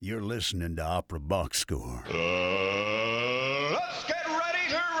You're listening to Opera Box Score. Let's get ready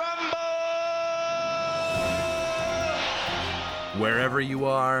to rumble! Wherever you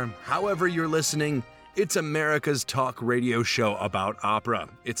are, however you're listening, it's America's talk radio show about opera.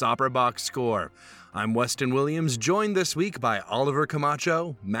 It's Opera Box Score. I'm Weston Williams, joined this week by Oliver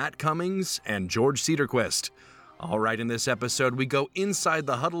Camacho, Matt Cummings, and George Cedarquist. All right, in this episode, we go inside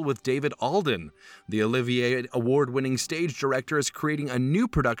the huddle with David Alden. The Olivier Award-winning stage director is creating a new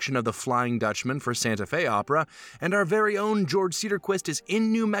production of The Flying Dutchman for Santa Fe Opera, and our very own George Cedarquist is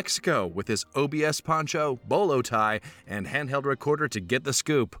in New Mexico with his OBS poncho, bolo tie, and handheld recorder to get the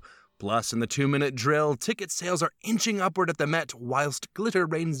scoop. Plus, in the 2-minute drill, ticket sales are inching upward at the Met whilst glitter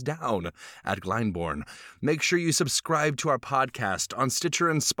rains down at Glyndebourne. Make sure you subscribe to our podcast on Stitcher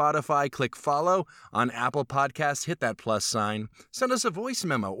and Spotify. Click follow. On Apple Podcasts, hit that plus sign. Send us a voice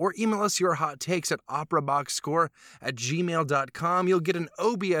memo or email us your hot takes at operaboxscore@gmail.com. You'll get an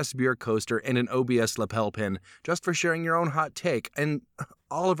OBS beer coaster and an OBS lapel pin just for sharing your own hot take. And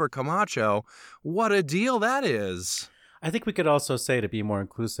Oliver Camacho, what a deal that is. I think we could also say, to be more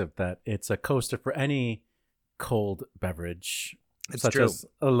inclusive, that it's a coaster for any cold beverage, It's such true. as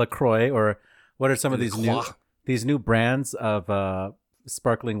a LaCroix, or what are some of these new brands of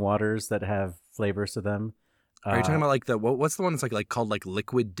sparkling waters that have flavors to them? Are you talking about like what's the one that's like called like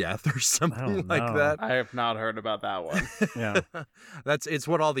Liquid Death or something like that? I have not heard about that one. Yeah, It's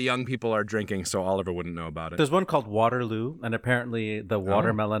what all the young people are drinking, so Oliver wouldn't know about it. there's one called Waterloo, and apparently the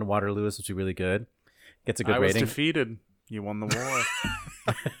watermelon Waterloo is supposed to be really good. Gets a good I was rating. defeated. You won the war.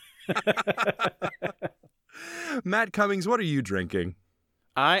 Matt Cummings, what are you drinking?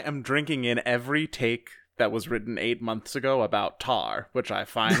 I am drinking in every take that was written 8 months ago about Tar, which I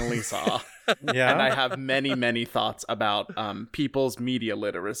finally saw. Yeah, And I have many, many thoughts about people's media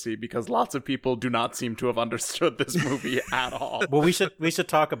literacy, because lots of people do not seem to have understood this movie at all. well, we should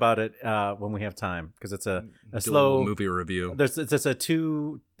talk about it when we have time, because it's a Do slow movie review. It's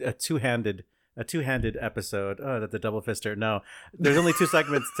a two-handed episode. Oh, the double fister. No, there's only 2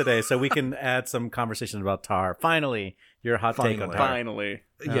 segments today, so we can add some conversation about Tar. Finally, your hot take on Tar. Finally.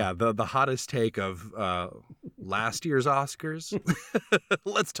 Yeah, the hottest take of last year's Oscars.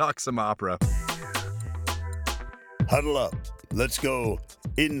 Let's talk some opera. Huddle up. Let's go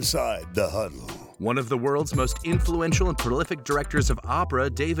inside the huddle. One of the world's most influential and prolific directors of opera,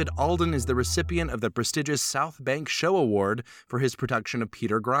 David Alden is the recipient of the prestigious South Bank Show Award for his production of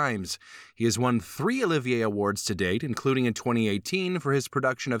Peter Grimes. He has won 3 Olivier Awards to date, including in 2018 for his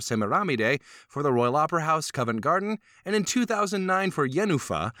production of Semiramide for the Royal Opera House, Covent Garden, and in 2009 for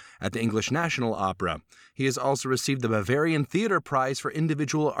Yenufa at the English National Opera. He has also received the Bavarian Theatre Prize for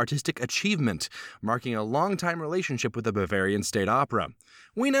Individual Artistic Achievement, marking a long-time relationship with the Bavarian State Opera.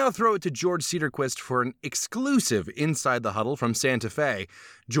 We now throw it to George Cedarquist for an exclusive Inside the Huddle from Santa Fe.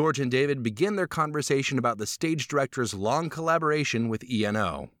 George and David begin their conversation about the stage director's long collaboration with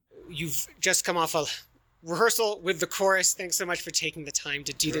ENO. You've just come off a rehearsal with the chorus. Thanks so much for taking the time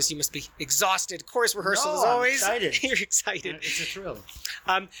to do this. You must be exhausted. Chorus rehearsal as always. I'm excited. You're excited. It's a thrill.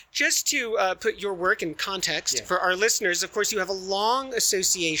 Just to put your work in context for our listeners, of course, you have a long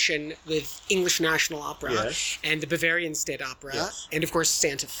association with English National Opera and the Bavarian State Opera, and of course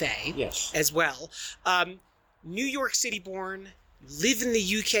Santa Fe as well. New York City born, live in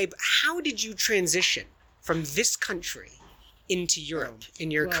the UK. But how did you transition from this country into Europe in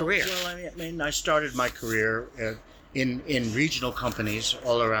your career? Well, I mean, I started my career in regional companies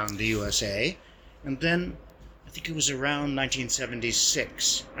all around the USA, and then I think it was around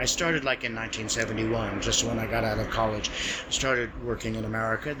 1976. I started like in 1971, just when I got out of college. I started working in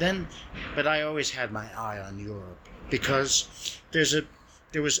America then, but I always had my eye on Europe, because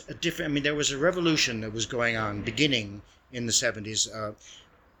there was a revolution that was going on beginning in the 70s.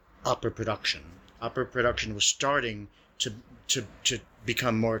 Opera production was starting to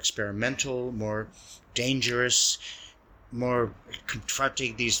become more experimental, more dangerous, more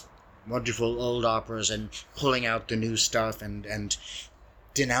confronting these wonderful old operas and pulling out the new stuff and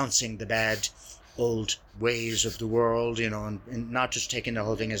denouncing the bad old ways of the world, and not just taking the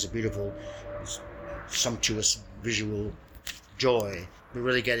whole thing as a beautiful, sumptuous visual joy, but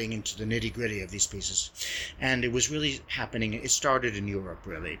really getting into the nitty-gritty of these pieces. And it was really happening. It started in Europe,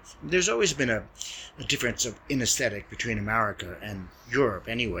 really. There's always been a difference in aesthetic between America and Europe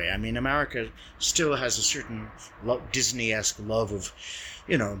anyway. I mean, America still has a certain Disney-esque love of,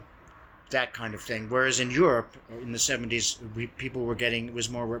 that kind of thing. Whereas in Europe, in the 70s, people were it was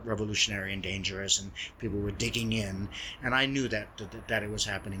more revolutionary and dangerous, and people were digging in. And I knew that it was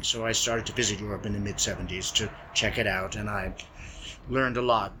happening. So I started to visit Europe in the mid-70s to check it out, and I learned a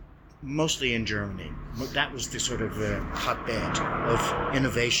lot mostly in Germany. That was the sort of hotbed of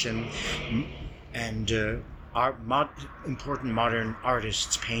innovation and important modern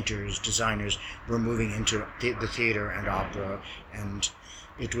artists, painters, designers were moving into the theater and opera, and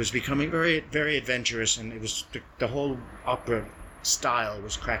it was becoming very, very adventurous, and it was the whole opera style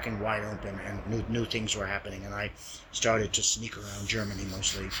was cracking wide open, and new things were happening, and I started to sneak around Germany,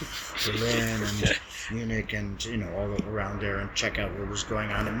 mostly Berlin and Munich and all around there, and check out what was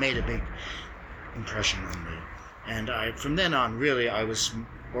going on. It made a big impression on me, and from then on really I was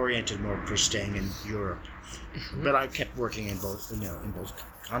oriented more for staying in Europe, but I kept working in both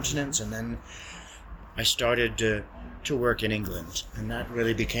continents, and then I started to work in England, and that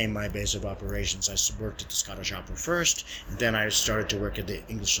really became my base of operations. I worked at the Scottish Opera first, and then I started to work at the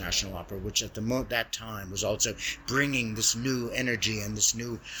English National Opera, which at that time was also bringing this new energy and this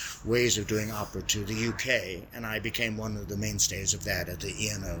new ways of doing opera to the UK, and I became one of the mainstays of that at the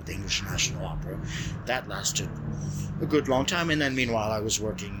ENO, the English National Opera. That lasted a good long time, and then meanwhile I was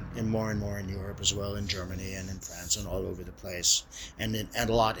working more and more in Europe as well, in Germany and in France and all over the place, and a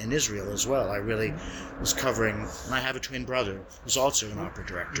lot in Israel as well. I really was covering, and I have a twin brother who's also an opera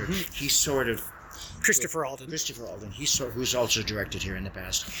director. He's sort of Christopher Alden. Who's also directed here in the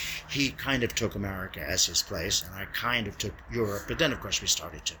past. He kind of took America as his place, and I kind of took Europe. But then, of course, we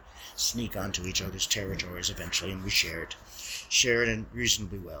started to sneak onto each other's territories eventually, and we shared and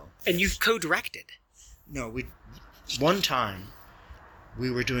reasonably well. And you've co-directed. No, one time we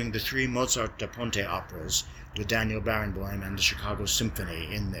were doing the 3 Mozart da Ponte operas with Daniel Barenboim and the Chicago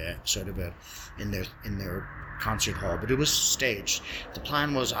Symphony in their in their concert hall, but it was staged. The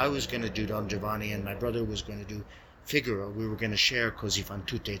plan was I was going to do Don Giovanni and my brother was going to do Figaro. We were going to share Così fan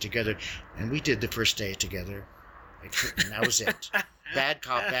tutte together, and we did the first day together, and that was it. Bad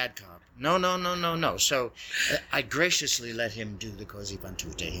cop. No. So I graciously let him do the Così fan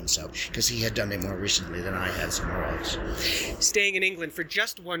tutte himself, because he had done it more recently than I had somewhere else. Staying in England for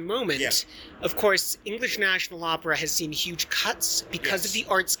just one moment, Of course, English National Opera has seen huge cuts because of the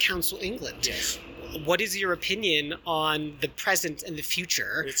Arts Council England. Yes. What is your opinion on the present and the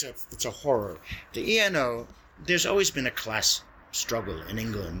future? It's a horror. The ENO, there's always been a class struggle in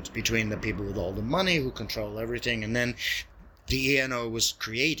England between the people with all the money who control everything, and then the ENO was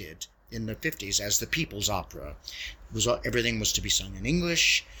created in the 50s as the people's opera. Everything was to be sung in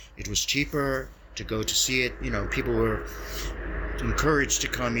English. It was cheaper to go to see it. People were encouraged to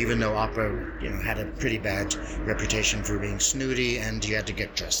come, even though opera, had a pretty bad reputation for being snooty, and you had to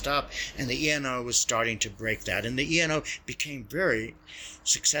get dressed up. And the ENO was starting to break that, and the ENO became very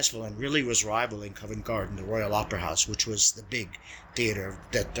successful and really was rivaling Covent Garden, the Royal Opera House, which was the big theater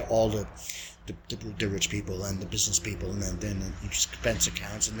that all the rich people and the business people and then the expense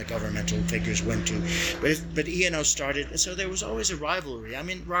accounts and the governmental figures went to. But ENO started, so there was always a rivalry. I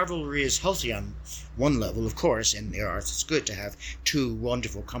mean, rivalry is healthy on one level, of course, in the arts. It's good to have 2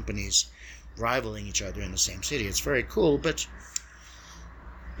 wonderful companies rivaling each other in the same city. It's very cool, but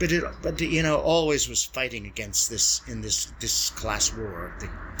always was fighting against this in this class war,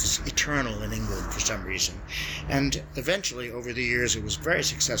 this eternal in England for some reason. And eventually, over the years, it was very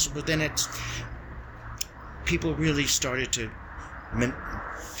successful. But then people really started to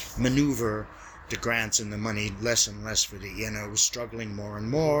maneuver the grants and the money less and less for the ENO. It was struggling more and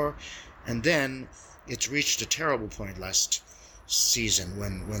more, and then it's reached a terrible point last season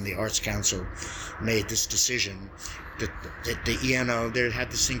when the Arts Council made this decision that the ENO, they had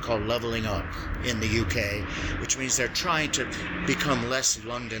this thing called leveling up in the UK, which means they're trying to become less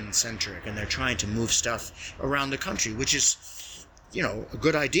London-centric, and they're trying to move stuff around the country, which is, a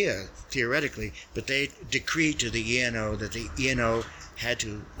good idea, theoretically, but they decreed to the ENO that the ENO had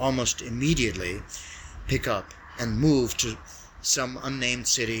to almost immediately pick up and move to some unnamed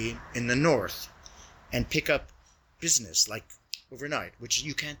city in the north and pick up business, like overnight, which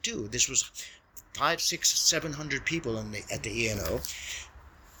you can't do. This was 500, 600, 700 people at the ENO,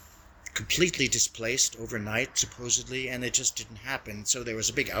 completely displaced overnight, supposedly, and it just didn't happen. So there was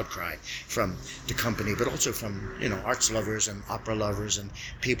a big outcry from the company, but also from, arts lovers and opera lovers and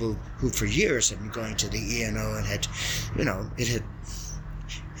people who for years had been going to the ENO and had,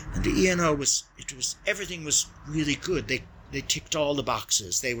 and the ENO everything was really good. They ticked all the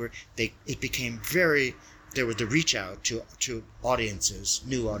boxes. It became very, there were the reach out to audiences,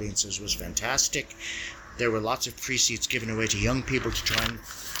 new audiences, was fantastic. There were lots of free seats given away to young people to try and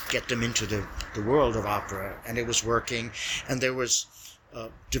get them into the world of opera, and it was working. And there was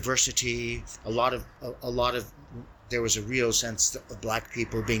diversity, a lot of there was a real sense of black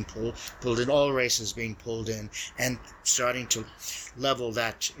people being pulled in, all races being pulled in, and starting to level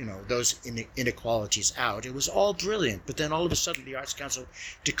that, those inequalities out. It was all brilliant. But then all of a sudden the Arts Council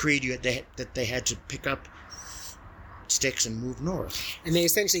decreed that they had to pick up sticks and move north. And they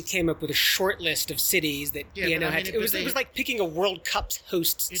essentially came up with a short list of cities that had. It was like picking a World Cup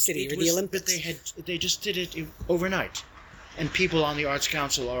host city or the Olympics. But they just did it overnight, and people on the Arts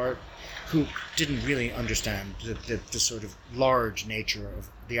Council who didn't really understand the sort of large nature of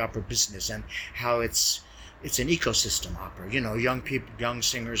the opera business and how it's an ecosystem opera. Young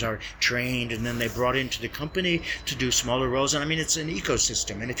singers are trained and then they brought into the company to do smaller roles, and it's an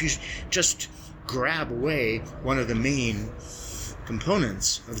ecosystem. And if you just grab away one of the main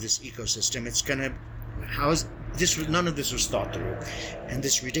components of this ecosystem, it's gonna none of this was thought through, and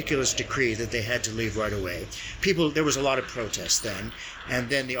this ridiculous decree that they had to leave right away. There was a lot of protest then, and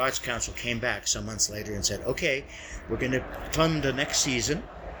then the Arts Council came back some months later and said, okay, we're going to fund the next season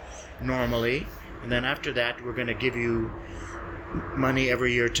normally, and then after that we're going to give you money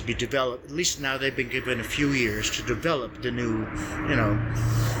every year to be developed. At least now they've been given a few years to develop the new,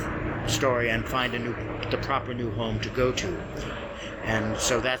 story and find the proper new home to go to. And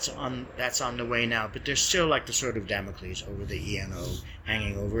so that's on the way now, but there's still like the sort of Damocles over the ENO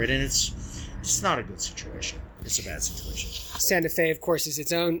hanging over it, and it's not a good situation. It's a bad situation. Santa Fe, of course, is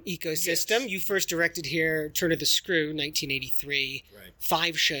its own ecosystem. Yes. You first directed here Turn of the Screw, 1983. Right.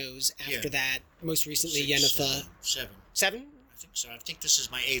 5 shows after that. Most recently, Yennefer. 7. 7? I think so. I think this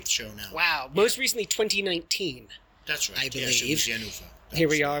is my 8th show now. Wow. Yeah. Most recently, 2019. That's right. I believe. Yes, it was Yennefer. Here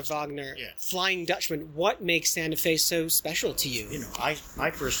we are, Wagner. Yeah. Flying Dutchman. What makes Santa Fe so special to you? I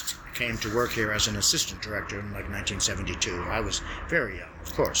first came to work here as an assistant director in like 1972. I was very young,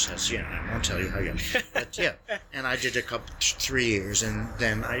 of course, as I won't tell you how young. But yeah, and I did 3 years, and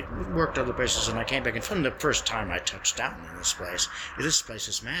then I worked other places, and I came back, and from the first time I touched down in this place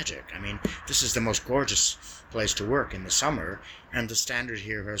is magic. This is the most gorgeous place to work in the summer, and the standard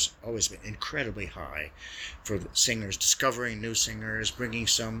here has always been incredibly high for the singers, discovering new singers, bringing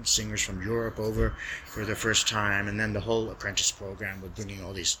some singers from Europe over for the first time, and then the whole apprentice program with bringing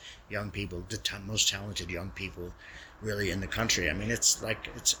all these young people, the most talented young people really in the country.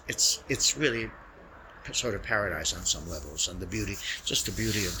 It's really sort of paradise on some levels, and the beauty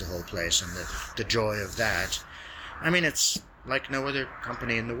of the whole place and the joy of that. It's like no other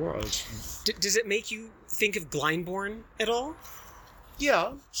company in the world. Does it make you think of Glyndebourne at all?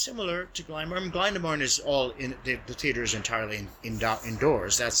 Yeah, similar to Glyndebourne. Glyndebourne is all in the theater is entirely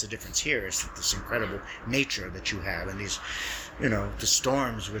indoors. That's the difference here. Is this incredible nature that you have, and these, the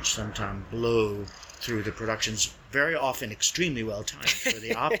storms which sometimes blow through the productions, very often extremely well timed for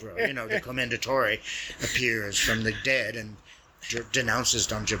the opera. The commendatore appears from the dead and denounces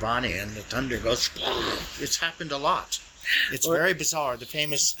Don Giovanni, and the thunder goes. It's happened a lot. It's very bizarre. The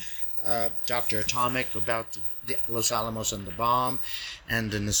famous Dr. Atomic about the Los Alamos and the bomb,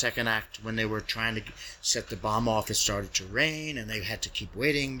 and in the second act, when they were trying to set the bomb off, it started to rain, and they had to keep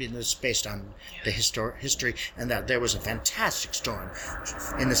waiting. It's based on the history, and that there was a fantastic storm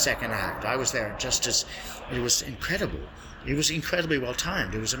in the second act. I was there just as it was incredible. It was incredibly well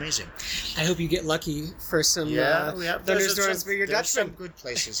timed. It was amazing. I hope you get lucky for some thunderstorms for your Dutchman. There's some good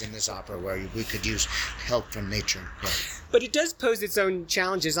places in this opera where we could use help from nature. But it does pose its own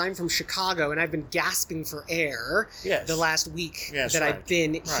challenges. I'm from Chicago, and I've been gasping for air the last week I've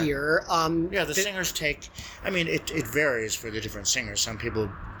been here. The singers take... it varies for the different singers. Some people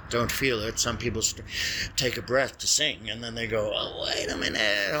don't feel it. Some people take a breath to sing, and then they go, oh, wait a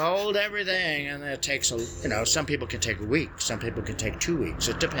minute, hold everything. And it takes some people can take a week. Some people can take 2 weeks.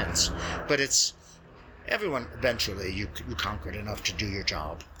 It depends. But it's... everyone, eventually, you conquer it enough to do your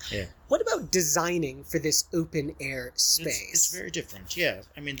job. Yeah. What about designing for this open-air space? It's very different, yeah.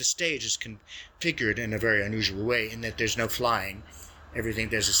 The stage is configured in a very unusual way in that there's no flying.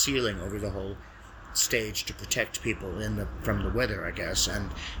 There's a ceiling over the whole stage to protect people from the weather, I guess.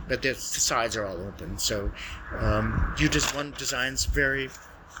 But the sides are all open, so one designs very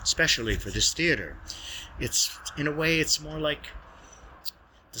specially for this theater. It's, in a way, it's more like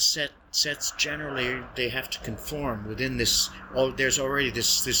the sets generally, they have to conform within this. There's already this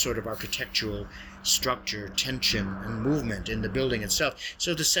sort of architectural structure, tension, and movement in the building itself.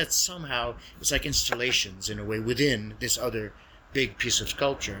 So the sets somehow, it's like installations in a way within this other big piece of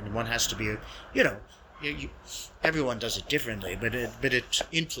sculpture, and one has to be, everyone does it differently, but it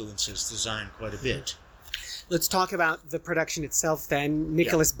influences design quite a bit. Let's talk about the production itself then.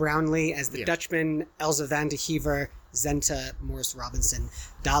 Nicholas Brownlee as the Dutchman, Elsa van de Heever, Zenta, Morris Robinson,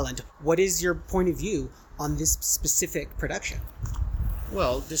 Daland. What is your point of view on this specific production?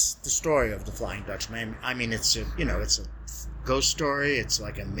 Well, the story of the Flying Dutchman. I mean, it's a ghost story. It's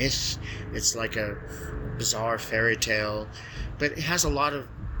like a myth. It's like a bizarre fairy tale, but it has a lot of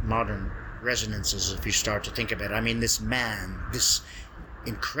modern resonances if you start to think of it. I mean, this man, this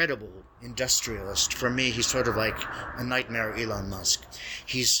incredible industrialist. For me, he's sort of like a nightmare Elon Musk.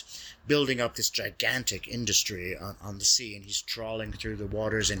 He's building up this gigantic industry on the sea, and he's trawling through the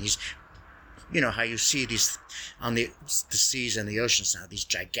waters, and he's, how you see these on the seas and the oceans now, these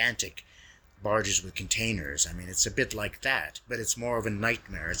gigantic barges with containers. I mean, it's a bit like that, but it's more of a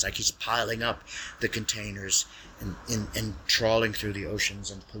nightmare. It's like he's piling up the containers and trawling through the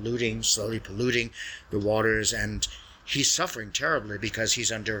oceans and slowly polluting the waters, and he's suffering terribly because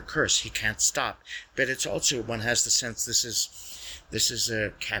he's under a curse. He can't stop. But it's also, one has the sense this is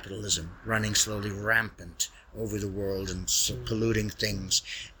a capitalism running slowly rampant over the world and polluting things,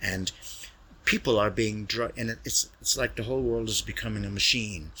 and people are being and it's like the whole world is becoming a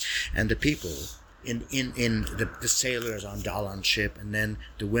machine, and the people in the sailors on Dalan's ship, and then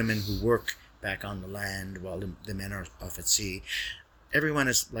the women who work back on the land while the men are off at sea, everyone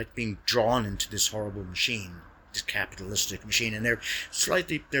is like being drawn into this horrible machine, this capitalistic machine, and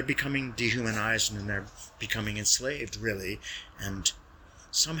they're becoming dehumanized, and they're becoming enslaved, really. And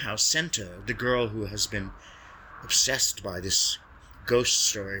somehow Senta, the girl who has been obsessed by this ghost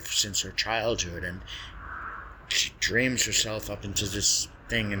story since her childhood, and she dreams herself up into this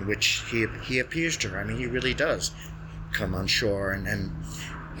thing in which he appears to her. I mean, he really does come on shore, and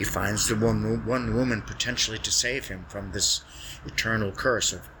he finds the one woman potentially to save him from this eternal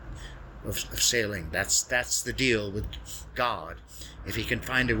curse of sailing. That's the deal with God. If he can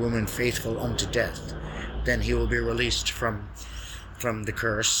find a woman faithful unto death, then he will be released from the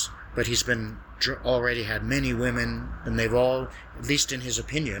curse. But he's already had many women, and they've all, at least in his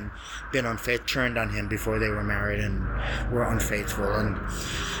opinion, been turned on him before they were married and were unfaithful. And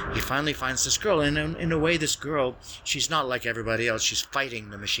he finally finds this girl, and in a way, this girl, she's not like everybody else. She's fighting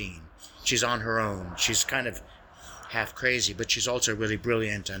the machine. She's on her own. She's kind of half crazy, but she's also really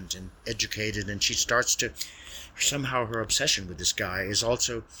brilliant and educated, and she starts to, somehow her obsession with this guy is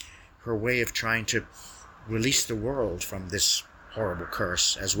also her way of trying to release the world from this horrible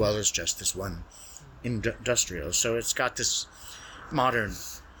curse, as well as just this one industrial. So it's got this modern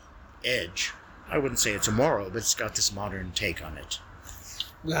edge. I wouldn't say it's immoral, but it's got this modern take on it.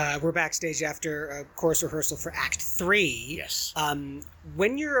 We're backstage after a chorus rehearsal for Act 3. Yes.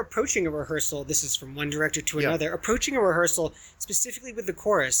 When you're approaching a rehearsal, this is from one director to another, approaching a rehearsal specifically with the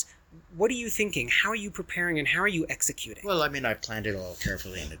chorus, what are you thinking? How are you preparing, and how are you executing? Well, I mean, I've planned it all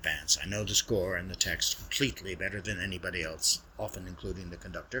carefully in advance. I know the score and the text completely better than anybody else, often including the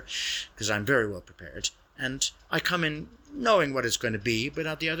conductor, because I'm very well prepared. And I come in knowing what it's going to be, but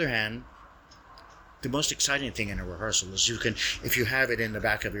on the other hand, the most exciting thing in a rehearsal is if you have it in the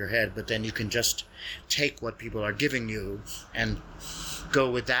back of your head, but then you can just take what people are giving you and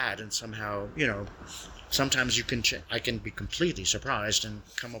go with that, and somehow, sometimes I can be completely surprised and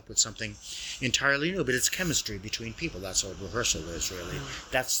come up with something entirely new, but it's chemistry between people. That's what rehearsal is, really.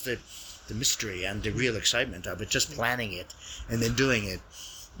 That's the mystery and the real excitement of it. Just planning it and then doing it,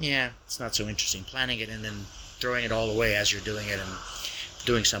 it's not so interesting. Planning it and then throwing it all away as you're doing it and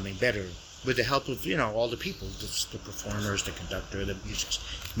doing something better with the help of, all the people, the performers, the conductor, the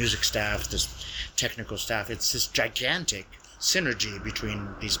music staff, the technical staff. It's this gigantic synergy between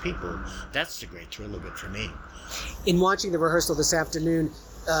these people. That's the great thrill of it for me. In watching the rehearsal this afternoon,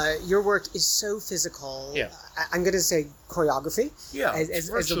 your work is so physical. Yeah. I'm going to say choreography. Yeah, as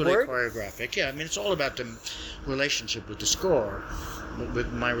virtually a word. choreographic. Yeah, I mean, it's all about the relationship with the score,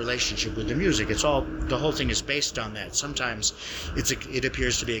 with my relationship with the music. The whole thing is based on that. Sometimes it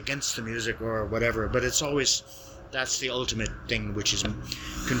appears to be against the music or whatever, but it's always, that's the ultimate thing which is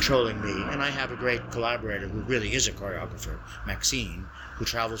controlling me. And I have a great collaborator who really is a choreographer, Maxine, who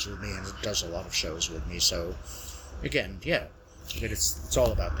travels with me and does a lot of shows with me. So, again, but it's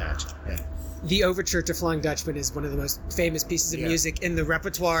all about that. Yeah. The overture to Flying Dutchman is one of the most famous pieces of music in the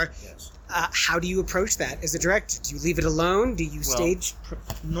repertoire. Yes. How do you approach that as a director? Do you leave it alone? Do you stage?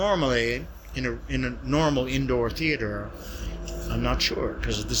 Normally, in a normal indoor theater, I'm not sure,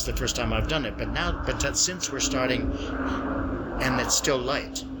 because this is the first time I've done it. But since we're starting, and it's still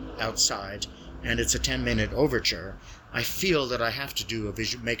light outside, and it's a 10-minute overture, I feel that I have to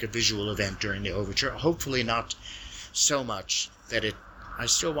make a visual event during the overture. Hopefully not so much that I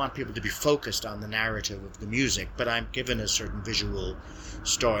still want people to be focused on the narrative of the music, but I'm given a certain visual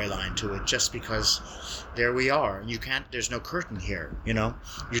storyline to it, just because there we are. There's no curtain here,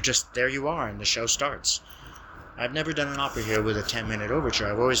 there you are, and the show starts. I've never done an opera here with a 10-minute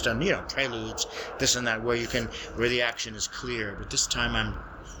overture. I've always done, preludes, this and that, where the action is clear. But this time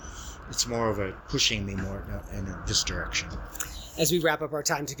it's more of a pushing me more in this direction. As we wrap up our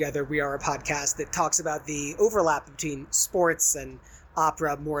time together, we are a podcast that talks about the overlap between sports and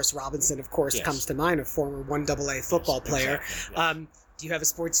opera. Morris Robinson, of course, comes to mind, a former 1AA football player. Exactly, yes. Do you have a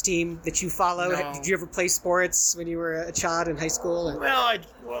sports team that you follow? No. Did you ever play sports when you were a child in high school? Well,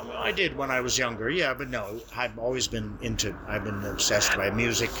 I did when I was younger, yeah, but no, I've been obsessed by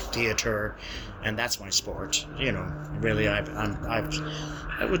music, theater, and that's my sport. Really,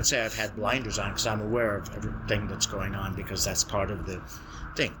 I would say I've had blinders on because I'm aware of everything that's going on because that's part of the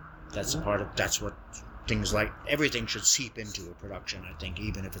thing. That's what things like, everything should seep into a production, I think,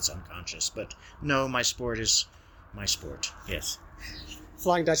 even if it's unconscious. But no, my sport is my sport, yes.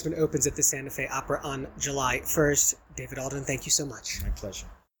 Flying Dutchman opens at the Santa Fe Opera on July 1st. David Alden, thank you so much. My pleasure.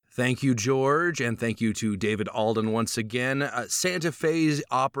 Thank you, George, and thank you to David Alden once again. Santa Fe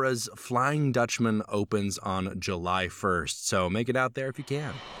Opera's Flying Dutchman opens on July 1st, so make it out there if you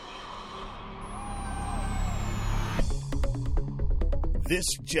can. This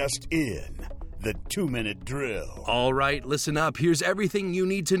just in. The 2-minute drill. All right, listen up. Here's everything you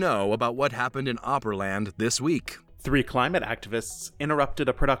need to know about what happened in Operaland this week. 3 climate activists interrupted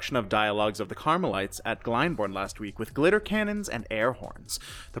a production of Dialogues of the Carmelites at Glyndebourne last week with glitter cannons and air horns.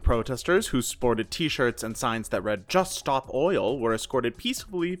 The protesters, who sported t-shirts and signs that read "Just Stop Oil," were escorted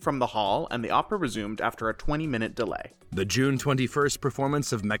peacefully from the hall, and the opera resumed after a 20-minute delay. The June 21st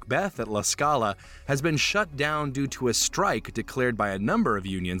performance of Macbeth at La Scala has been shut down due to a strike declared by a number of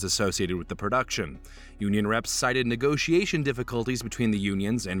unions associated with the production. Union reps cited negotiation difficulties between the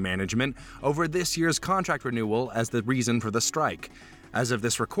unions and management over this year's contract renewal as the reason for the strike. As of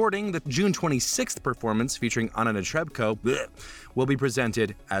this recording, the June 26th performance featuring Anna Netrebko will be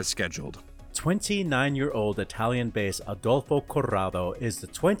presented as scheduled. 29-year-old Italian-based Adolfo Corrado is the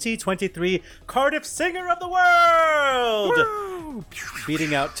 2023 Cardiff Singer of the World! Woo!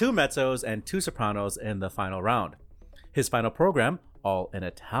 Beating out 2 mezzos and 2 sopranos in the final round. His final program, all in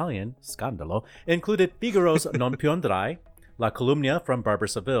Italian, scandalo, included Figaro's Non più andrai, La Calunnia from Barber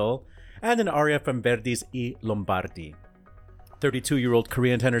Seville, and an aria from Verdi's I Lombardi. 32-year-old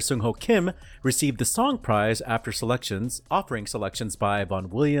Korean tenor Sung-ho Kim received the Song Prize after offering selections by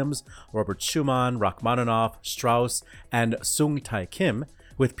Vaughan Williams, Robert Schumann, Rachmaninoff, Strauss, and Sung Tae Kim,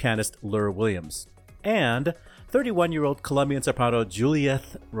 with pianist Lur Williams. And 31-year-old Colombian soprano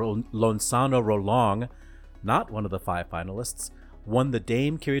Juliette Lonsano Rolong, not one of the 5 finalists, won the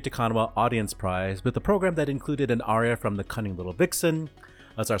Dame Kiritakanwa Audience Prize with a program that included an aria from The Cunning Little Vixen,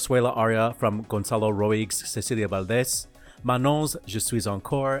 a zarzuela aria from Gonzalo Roig's Cecilia Valdés, Manon's Je suis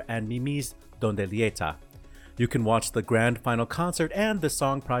encore, and Mimi's Donde Lieta. You can watch the grand final concert and the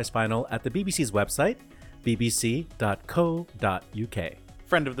Song Prize final at the BBC's website, bbc.co.uk.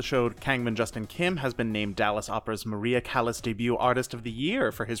 Friend of the show, Kangman Justin Kim, has been named Dallas Opera's Maria Callas Debut Artist of the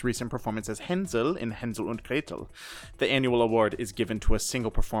Year for his recent performance as Hänsel in Hänsel und Gretel. The annual award is given to a single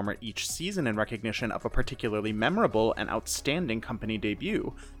performer each season in recognition of a particularly memorable and outstanding company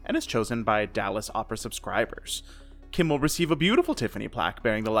debut, and is chosen by Dallas Opera subscribers. Kim will receive a beautiful Tiffany plaque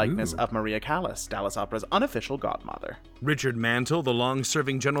bearing the likeness of Maria Callas, Dallas Opera's unofficial godmother. Richard Mantle, the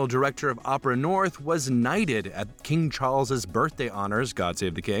long-serving general director of Opera North, was knighted at King Charles's birthday honors, God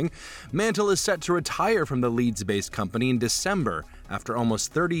Save the King. Mantle is set to retire from the Leeds-based company in December after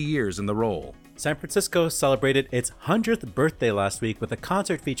almost 30 years in the role. San Francisco celebrated its 100th birthday last week with a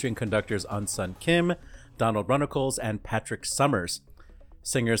concert featuring conductors Un-Sun Kim, Donald Runnicles, and Patrick Summers.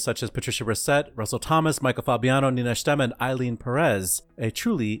 Singers such as Patricia Rissette, Russell Thomas, Michael Fabiano, Nina Stem, and Eileen Perez. A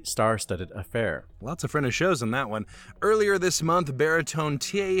truly star-studded affair. Lots of friend of shows in that one. Earlier this month, baritone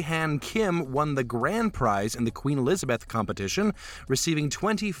Tae Han Kim won the grand prize in the Queen Elizabeth competition, receiving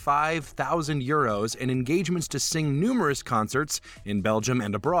 €25,000 and engagements to sing numerous concerts in Belgium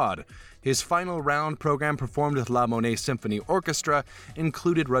and abroad. His final round program, performed with La Monet Symphony Orchestra,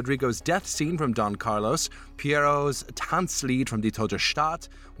 included Rodrigo's death scene from Don Carlos, Piero's Tanzlied from Die Tote Stadt,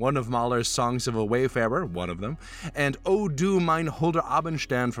 one of Mahler's Songs of a Wayfarer, one of them, and O du mein holder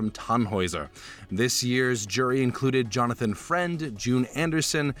Abendstern from Tannhäuser. This year's jury included Jonathan Friend, June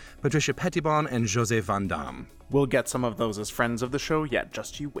Anderson, Patricia Pettibon, and José Van Damme. We'll get some of those as friends of the show yet,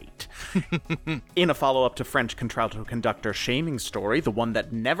 just you wait. In a follow-up to French contralto conductor Shaming's story, the one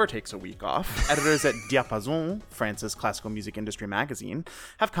that never takes a week off, editors at Diapason, France's classical music industry magazine,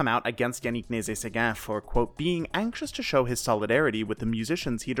 have come out against Yannick Nézet-Séguin for, quote, being anxious to show his solidarity with the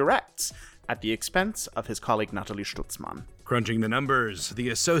musicians he directs, at the expense of his colleague Nathalie Stutzmann. Crunching the numbers, the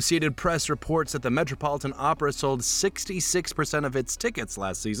Associated Press reports that the Metropolitan Opera sold 66% of its tickets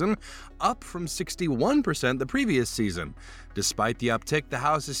last season, up from 61% the previous season. Despite the uptick, the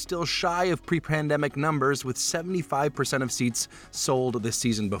house is still shy of pre-pandemic numbers, with 75% of seats sold this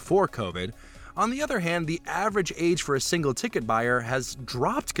season before COVID. On the other hand, the average age for a single ticket buyer has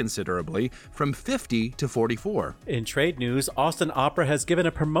dropped considerably from 50 to 44. In trade news, Austin Opera has given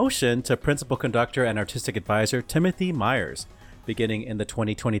a promotion to principal conductor and artistic advisor Timothy Myers. Beginning in the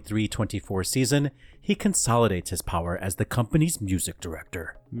 2023-24 season, he consolidates his power as the company's music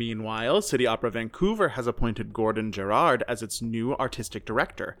director. Meanwhile, City Opera Vancouver has appointed Gordon Gerard as its new artistic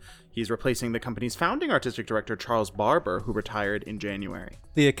director. He's replacing the company's founding artistic director, Charles Barber, who retired in January.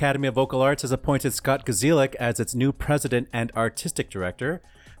 The Academy of Vocal Arts has appointed Scott Gazielik as its new president and artistic director.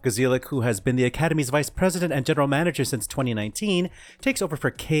 Gazielik, who has been the Academy's vice president and general manager since 2019, takes over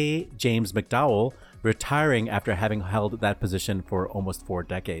for K. James McDowell, retiring after having held that position for almost 4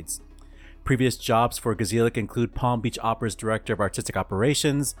 decades. Previous jobs for Gazielik include Palm Beach Opera's director of artistic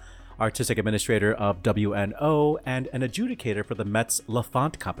operations, artistic administrator of WNO, and an adjudicator for the Met's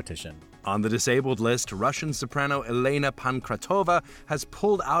L'Enfant competition. On the disabled list, Russian soprano Elena Pankratova has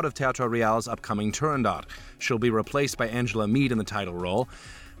pulled out of Teatro Real's upcoming Turandot. She'll be replaced by Angela Mead in the title role.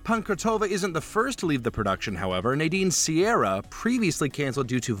 Pankratova isn't the first to leave the production, however. Nadine Sierra previously canceled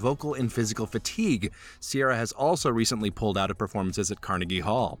due to vocal and physical fatigue. Sierra has also recently pulled out of performances at Carnegie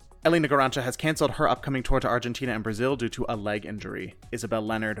Hall. Elena Garancha has canceled her upcoming tour to Argentina and Brazil due to a leg injury. Isabel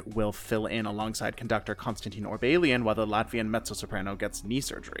Leonard will fill in alongside conductor Konstantin Orbelian while the Latvian mezzo-soprano gets knee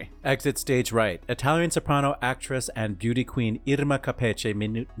surgery. Exit stage right. Italian soprano, actress, and beauty queen Irma Capece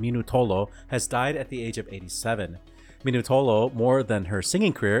Minutolo has died at the age of 87. Minutolo, more than her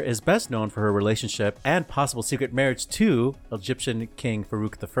singing career, is best known for her relationship and possible secret marriage to Egyptian King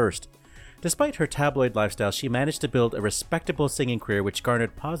Farouk I. Despite her tabloid lifestyle, she managed to build a respectable singing career which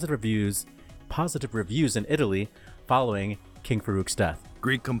garnered positive reviews in Italy following King Farouk's death.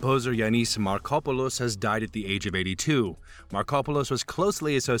 Greek composer Yannis Markopoulos has died at the age of 82. Markopoulos was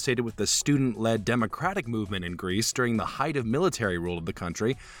closely associated with the student-led democratic movement in Greece during the height of military rule of the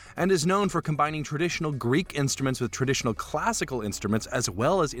country, and is known for combining traditional Greek instruments with traditional classical instruments as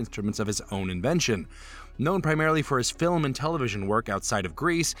well as instruments of his own invention. Known primarily for his film and television work outside of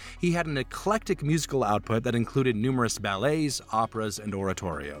Greece, he had an eclectic musical output that included numerous ballets, operas, and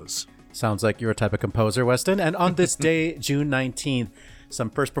oratorios. Sounds like you're a type of composer, Weston. And on this day, June 19th, some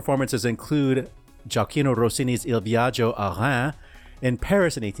first performances include Gioacchino Rossini's Il Viaggio a Reims in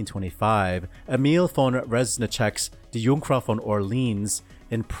Paris in 1825, Emil von Reznicek's Die Jungfrau von Orleans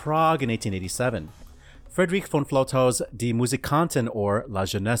in Prague in 1887, Friedrich von Flotows Die Musikanten or La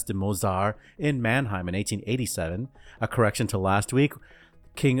Jeunesse de Mozart in Mannheim in 1887, a correction to last week.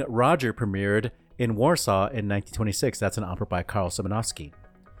 King Roger premiered in Warsaw in 1926. That's an opera by Karl Szymanowski.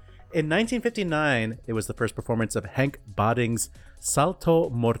 In 1959, it was the first performance of Henk Bading's Salto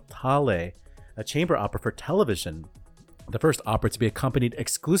Mortale, a chamber opera for television. The first opera to be accompanied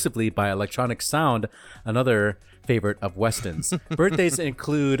exclusively by electronic sound, another favorite of Weston's. Birthdays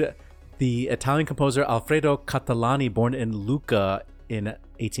include the Italian composer Alfredo Catalani, born in Lucca in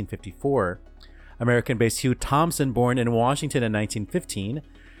 1854, American-based Hugh Thompson, born in Washington in 1915,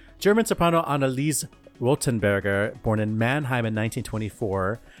 German soprano Anneliese Rothenberger, born in Mannheim in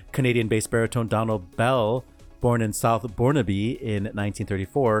 1924, Canadian-based baritone Donald Bell, born in South Burnaby in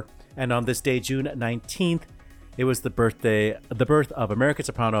 1934, and on this day, June 19th, it was the birth of American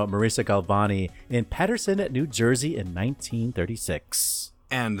soprano Marisa Galvani in Paterson, New Jersey in 1936.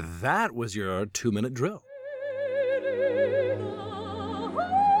 And that was your 2-minute drill.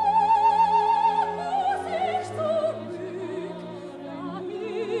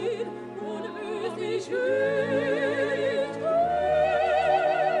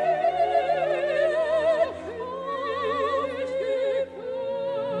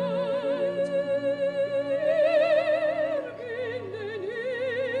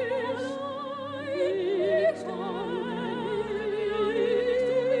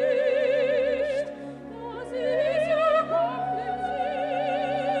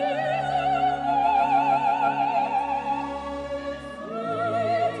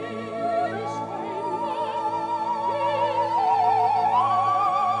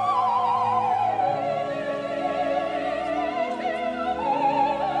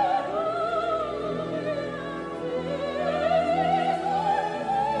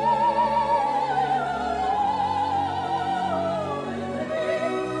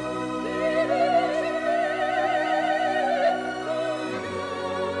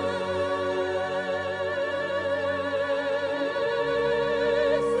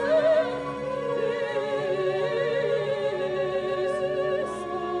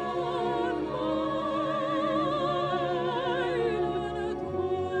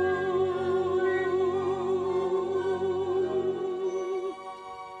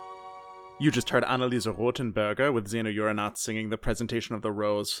 You just heard Anneliese Rothenberger with Zeno Uranat singing The Presentation of the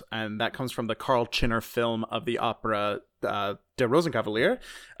Rose, and that comes from the Karl Czinner film of the opera Der Rosenkavalier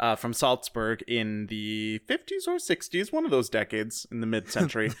from Salzburg in the 50s or 60s, one of those decades in the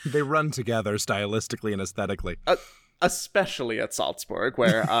mid-century. They run together stylistically and aesthetically. Especially at Salzburg,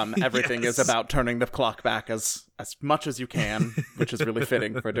 where everything is about turning the clock back as much as you can, which is really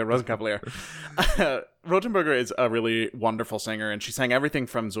fitting for Der Rosenkavalier. Rothenberger is a really wonderful singer, and she sang everything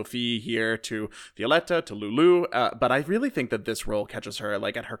from Sophie here to Violetta to Lulu, but I really think that this role catches her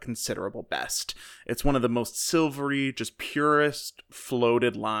like at her considerable best. It's one of the most silvery, just purest,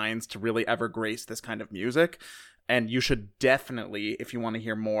 floated lines to really ever grace this kind of music. And you should definitely, if you want to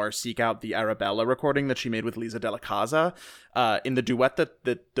hear more, seek out the Arabella recording that she made with Lisa Della Casa. In the duet that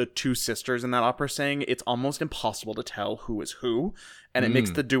the two sisters in that opera sang, it's almost impossible to tell who is who. And it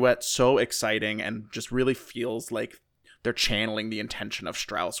makes the duet so exciting and just really feels like they're channeling the intention of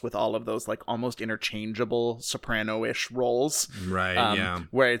Strauss with all of those like almost interchangeable soprano-ish roles. Right, yeah.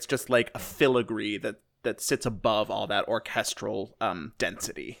 Where it's just like a filigree that sits above all that orchestral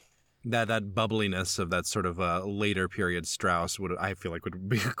density. That bubbliness of that sort of later period Strauss I feel like would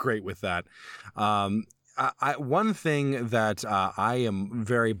be great with that. One thing that I am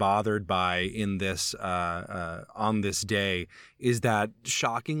very bothered by in this on this day is that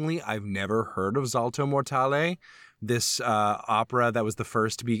shockingly I've never heard of Salto Mortale, this opera that was the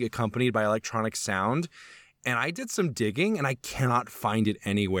first to be accompanied by electronic sound. And I did some digging, and I cannot find it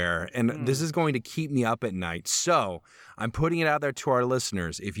anywhere. And this is going to keep me up at night. So I'm putting it out there to our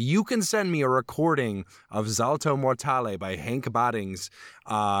listeners. If you can send me a recording of Salto Mortale by Hank Baddings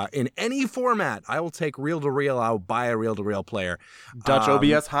in any format, I will take reel-to-reel. I'll buy a reel-to-reel player. Dutch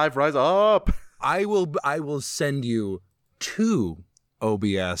OBS Hive, rise up! I will send you 2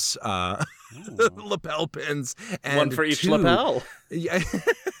 OBS lapel pins, and one for each 2 lapel. Yeah,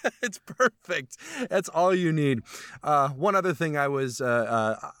 it's perfect. That's all you need. One other thing I was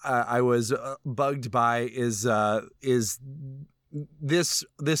bugged by is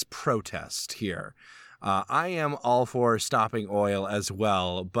this protest here. I am all for stopping oil as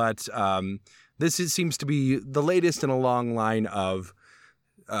well, but seems to be the latest in a long line of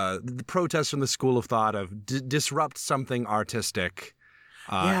the protests from the school of thought of disrupt something artistic.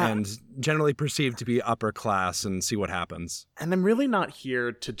 And generally perceived to be upper class, and see what happens. And I'm really not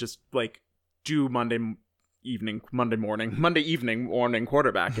here to just like do Monday evening morning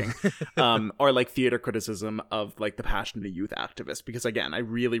quarterbacking or like theater criticism of like the passion of the youth activists, because again, I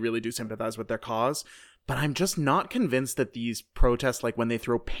really, really do sympathize with their cause, but I'm just not convinced that these protests, like when they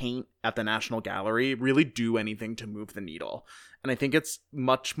throw paint at the National Gallery, really do anything to move the needle. And I think it's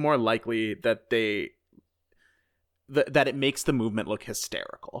much more likely that that it makes the movement look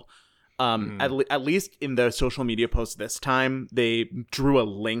hysterical. At least in the social media posts this time, they drew a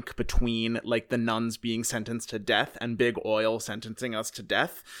link between like the nuns being sentenced to death and big oil sentencing us to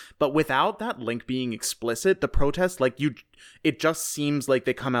death. But without that link being explicit, the protests, it just seems like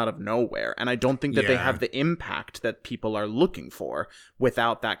they come out of nowhere. And I don't think that they have the impact that people are looking for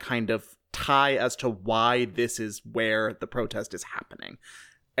without that kind of tie as to why this is where the protest is happening.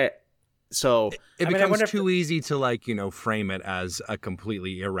 So it becomes too easy to frame it as a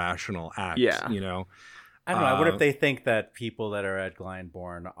completely irrational act. Yeah. I don't know. I wonder if they think that people that are at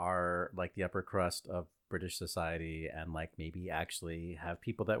Glyndebourne are like the upper crust of British society, and like maybe actually have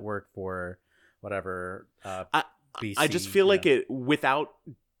people that work for whatever. BC, I just feel like it without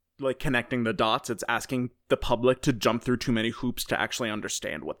like connecting the dots, it's asking the public to jump through too many hoops to actually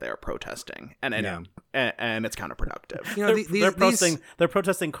understand what they're protesting, and it's counterproductive. They're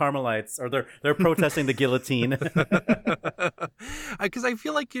protesting Carmelites, or they're protesting the guillotine. Because I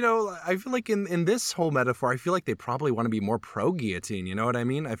feel like in this whole metaphor, I feel like they probably want to be more pro guillotine. You know what I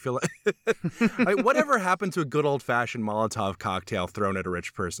mean? I feel like whatever happened to a good old fashioned Molotov cocktail thrown at a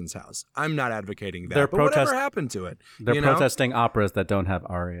rich person's house? I'm not advocating that. But whatever happened to it? They're protesting operas that don't have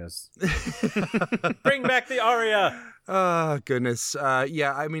arias. Bring back the aria. Oh, goodness.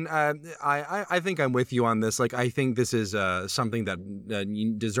 I mean, I think I'm with you on this. Like, I think this is something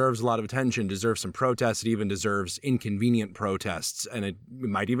that deserves a lot of attention, deserves some protests. It even deserves inconvenient protests, and it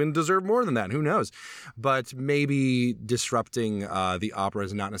might even deserve more than that. Who knows? But maybe disrupting the opera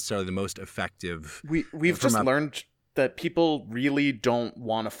is not necessarily the most effective. We've just learned that people really don't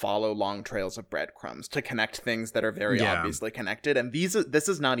want to follow long trails of breadcrumbs to connect things that are very obviously connected, and this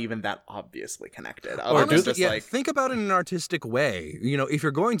is not even that obviously connected. Think about it in an artistic way. If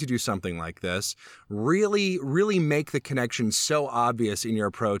you're going to do something like this, really, really make the connection so obvious in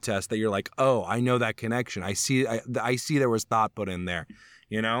your protest that you're like, oh, I know that connection. I see there was thought put in there.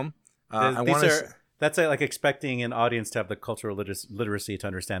 That's like expecting an audience to have the cultural literacy to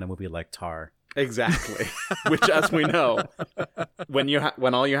understand a movie like Tar. Exactly. Which, as we know,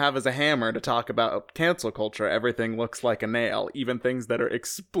 when all you have is a hammer to talk about cancel culture, everything looks like a nail, even things that are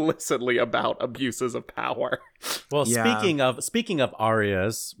explicitly about abuses of power. Well, speaking of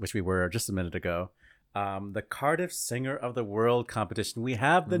arias, which we were just a minute ago, the Cardiff Singer of the World competition. We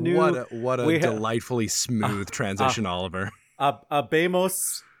have the new what a delightfully smooth transition, Oliver.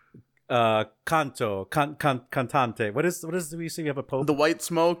 Habemos cantante. What is we see? We have a pope. The white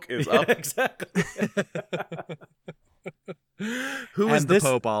smoke is up. Exactly. Who is the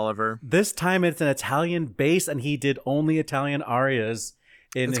Pope, Oliver? This time it's an Italian bass, and he did only Italian arias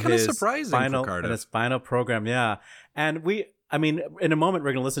in his final program. Yeah, and in a moment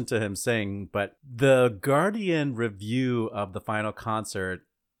we're going to listen to him sing, but the Guardian review of the final concert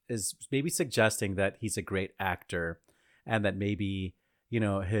is maybe suggesting that he's a great actor, and that maybe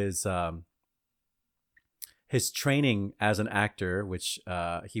his training as an actor, which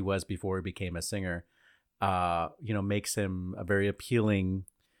he was before he became a singer, makes him a very appealing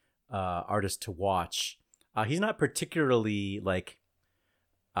artist to watch. He's not particularly like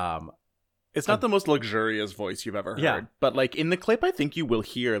it's not the most luxurious voice you've ever heard, but like in the clip, I think you will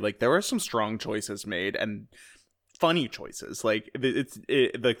hear like there are some strong choices made and funny choices. Like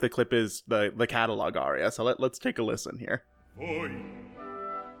the clip is the catalog aria, so let's take a listen here. Voi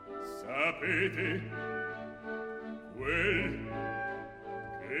sapete quel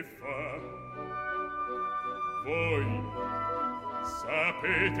che fa. Voi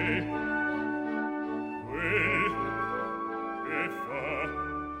sapete quel che fa.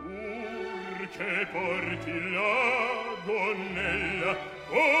 Che porti la gonnella.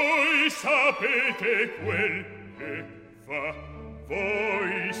 Voi sapete quel che fa.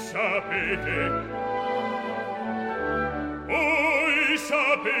 Voi sapete. Voi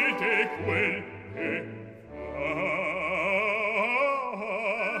sapete quel che fa.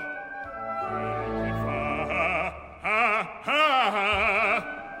 Quel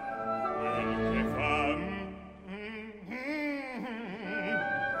che fa. Quel che fa.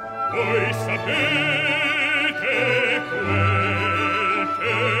 Voi sapete quel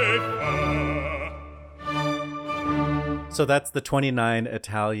che fa. So that's the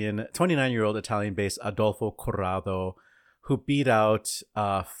 29-year-old Italian bass Adolfo Corrado, who beat out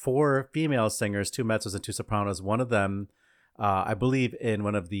 4 female singers, 2 mezzos and 2 sopranos. One of them, I believe in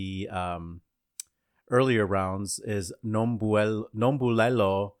one of the earlier rounds, is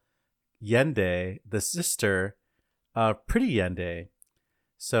Nombulelo Yende, the sister of Pretty Yende.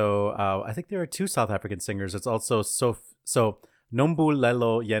 So I think there are 2 South African singers. It's also so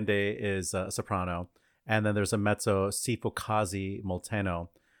Nombulelo Yende is a soprano, and then there's a mezzo, Sifokazi Molteno,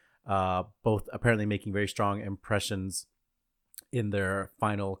 both apparently making very strong impressions in their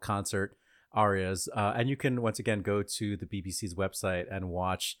final concert arias. And you can once again go to the BBC's website and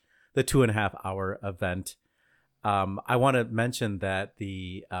watch the 2.5-hour event. I want to mention that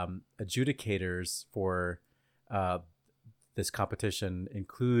the adjudicators for this competition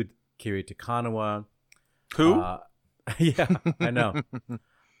include Kiri Takanawa. Who? Yeah, I know.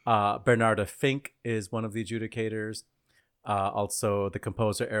 Bernarda Fink is one of the adjudicators. Also the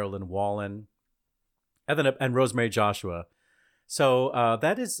composer Erilyn Wallen, and Rosemary Joshua. So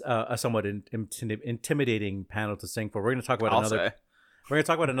that is a somewhat intimidating panel to sing for. We're going to talk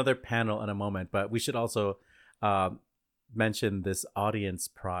about another panel in a moment, but we should also mention this audience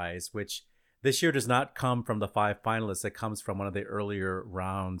prize, which this year does not come from the 5 finalists. It comes from one of the earlier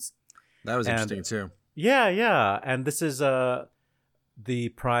rounds. That was interesting too. Yeah. And this is the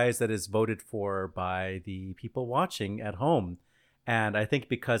prize that is voted for by the people watching at home. And I think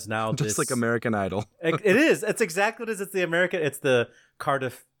because now just like American Idol. It is. It's exactly what it is. It's the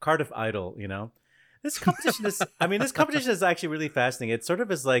Cardiff Idol, This competition is actually really fascinating. It sort of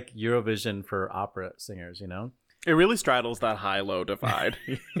is like Eurovision for opera singers, It really straddles that high-low divide.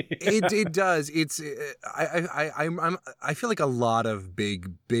 It does. It's I feel like a lot of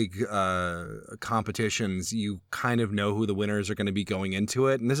big competitions, you kind of know who the winners are going to be going into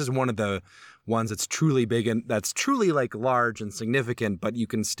it, and this is one of the ones that's truly big and that's truly like large and significant, but you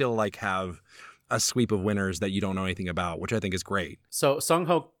can still like have a sweep of winners that you don't know anything about, which I think is great. So Sung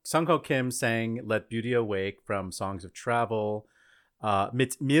Ho Kim sang "Let Beauty Awake" from Songs of Travel,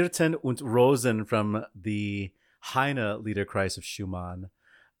 Mit Myrten und Rosen from the Heine Liederkreis of Schumann,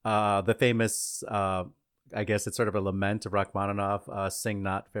 the famous, I guess it's sort of a lament of Rachmaninoff, Sing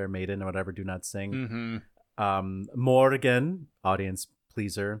Not, Fair Maiden, or whatever, Do Not Sing. Mm-hmm. Morgan, audience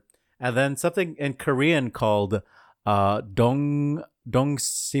pleaser. And then something in Korean called Dong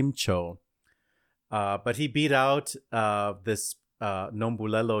Simcho. But he beat out this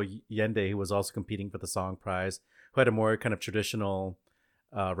Nombulelo Yende, who was also competing for the song prize, who had a more kind of traditional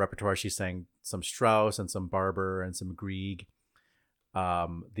repertoire. She sang some Strauss and some Barber and some Grieg.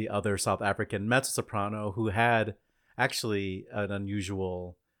 The other South African mezzo-soprano who had actually an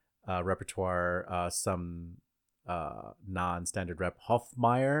unusual repertoire, some non-standard rep,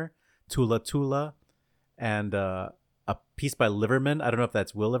 Hofmeyer, Tula Tula, and a piece by Liverman. I don't know if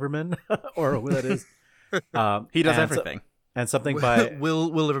that's Will Liverman or who that is. He does everything. And something by Will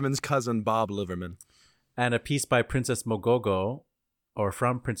Liverman's cousin, Bob Liverman. And a piece by Princess Mogogo, or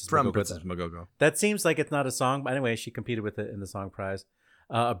from Princess Mogogo. Princess Mogogo. That seems like it's not a song, but anyway, she competed with it in the song prize.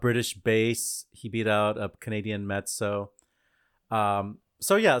 A British bass. He beat out a Canadian mezzo.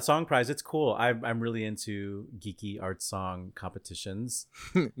 So yeah, song prize. It's cool. I'm really into geeky art song competitions.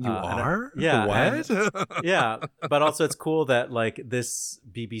 You are? Yeah. What? Yeah, but also it's cool that like this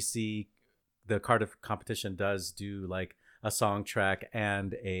BBC, the Cardiff competition does do like a song track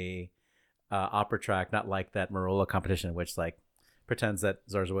and a opera track, not like that Marola competition, which like pretends that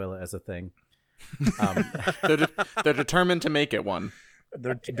Zarzuela is a thing. They're determined to make it one.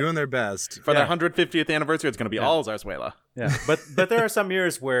 They're doing their best. For their 150th anniversary, it's going to be all Zarzuela. Yeah, but there are some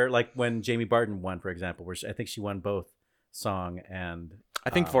years where, like when Jamie Barton won, for example, where I think she won both song and... I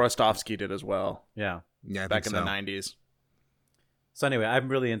think Forrestovsky did as well. Yeah. Yeah, back in the 90s. So anyway, I'm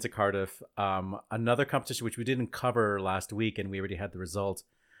really into Cardiff. Another competition which we didn't cover last week, and we already had the result,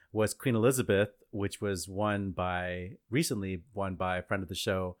 was Queen Elizabeth, which was recently won by a friend of the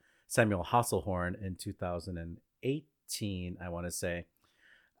show, Samuel Hasselhorn, in 2018, I want to say.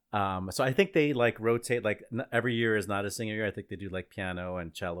 So I think they like rotate, like every year is not a singer year. I think they do like piano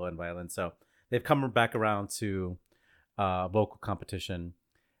and cello and violin. So they've come back around to vocal competition.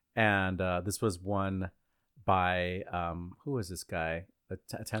 And this was won by, who was this guy? A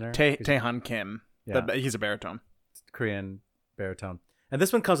tenor? Taehan Kim. Yeah. He's a baritone. Korean baritone. And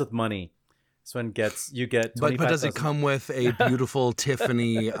this one comes with money. This one you get but does it come with a beautiful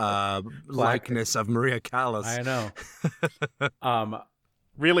Tiffany likeness of Maria Callas? I know.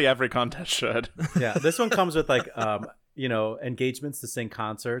 Really, every contest should. Yeah, this one comes with like engagements to sing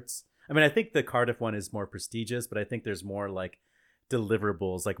concerts. I mean, I think the Cardiff one is more prestigious, but I think there's more like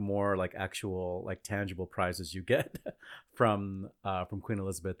deliverables, like more like actual like tangible prizes you get from Queen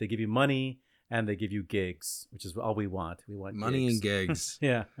Elizabeth. They give you money and they give you gigs, which is all we want. We want money gigs. And gigs.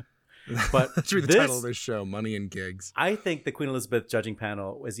 Yeah. But that should be the title of this show, Money and Gigs. I think the Queen Elizabeth judging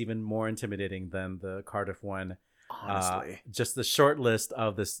panel was even more intimidating than the Cardiff one. Honestly. Just the short list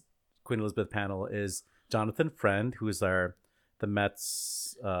of this Queen Elizabeth panel is Jonathan Friend, who is the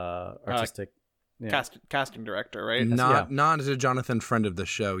Met's artistic casting director, right? Not as a Jonathan Friend of the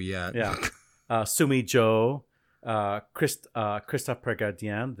show yet. Yeah. Sumi Jo, Christoph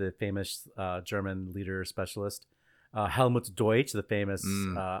Pregardien, the famous German leader specialist, Helmut Deutsch, the famous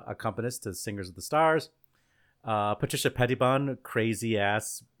accompanist to Singers of the Stars, Patricia Pettibon, crazy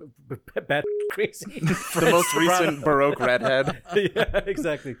ass, crazy, the most recent Baroque redhead. Yeah,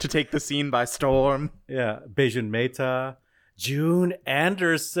 exactly. To take the scene by storm. Yeah, Bejun Mehta, June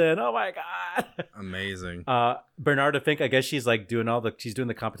Anderson. Oh my god, amazing. Bernarda Fink. I guess she's like doing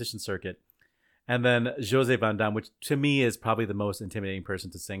the competition circuit, and then Jose Van Damme, which to me is probably the most intimidating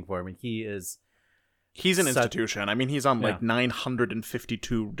person to sing for. I mean, he's an institution. I mean, he's on like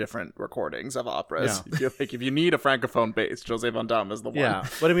 952 different recordings of operas. Yeah. If you need a francophone bass, Jose Van Damme is the one. Yeah,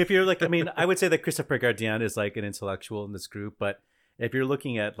 but I mean, if you're like, I would say that Christopher Gardien is like an intellectual in this group, but if you're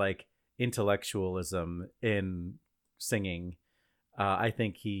looking at like intellectualism in singing, I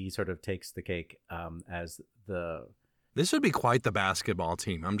think he sort of takes the cake as the. This would be quite the basketball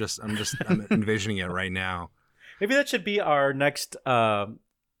team. I'm envisioning it right now. Maybe that should be our next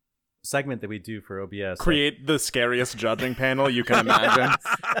segment that we do for OBS. Create the scariest judging panel you can imagine.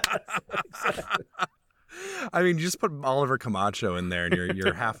 I mean, you just put Oliver Camacho in there, and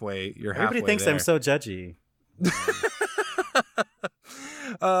you're halfway. Everybody thinks there. I'm so judgy.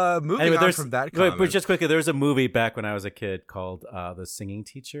 Moving on from that comment. But just quickly, there was a movie back when I was a kid called The Singing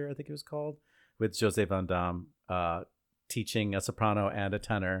Teacher, I think it was called, with Jose Van Damme teaching a soprano and a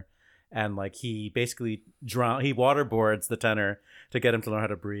tenor. And like he basically he waterboards the tenor to get him to learn how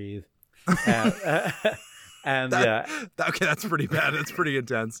to breathe. And okay, that's pretty bad. That's pretty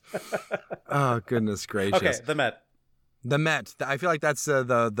intense. Oh, goodness gracious. Okay, the Met. The Met. I feel like that's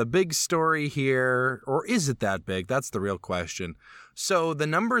the big story here, or is it that big? That's the real question. So the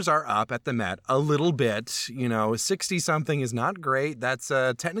numbers are up at the Met a little bit. 60-something is not great. That's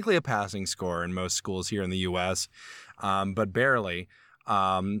technically a passing score in most schools here in the U.S., but barely.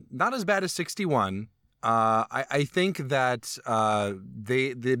 Not as bad as 61. I think that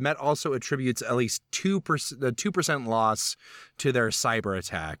the Met also attributes at least 2% loss to their cyber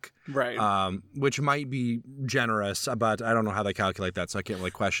attack, Right. which might be generous, but I don't know how they calculate that, so I can't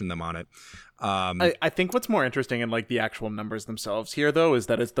really question them on it. I think what's more interesting in like the actual numbers themselves here, though, is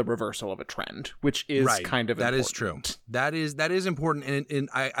that it's the reversal of a trend, which is kind of that important. is true. That is important, and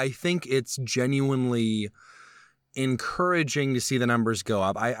I think it's genuinely encouraging to see the numbers go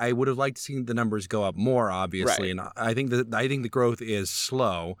up. I would have liked to see the numbers go up more, obviously, Right. and I think the growth is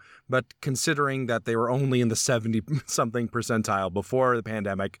slow. But considering that they were only in the 70-something percentile before the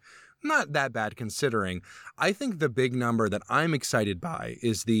pandemic, not that bad considering. I think the big number that I'm excited by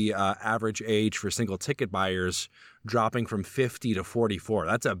is the average age for single ticket buyers dropping from 50 to 44.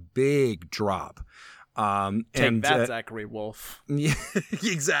 That's a big drop. Take that, Zachary Wolf. Yeah,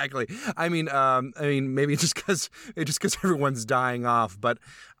 exactly. I mean, maybe just because everyone's dying off, but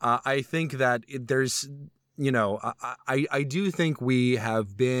I think that there's, I do think we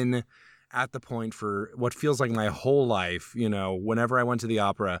have been at the point for what feels like my whole life. Whenever I went to the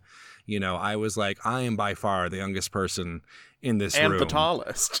opera, I was like, I am by far the youngest person in this room. And the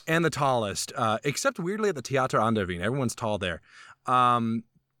tallest. And the tallest, except weirdly at the Theater an der Wien. Everyone's tall there.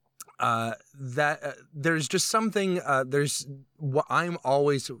 There's just something, I'm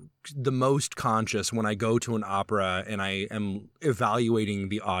always the most conscious when I go to an opera and I am evaluating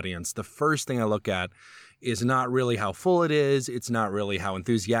the audience. The first thing I look at is not really how full it is. It's not really how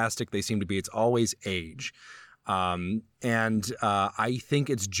enthusiastic they seem to be. It's always age. I think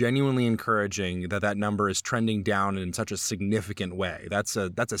it's genuinely encouraging that number is trending down in such a significant way. That's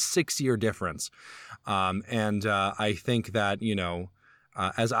a 6-year difference. I think that,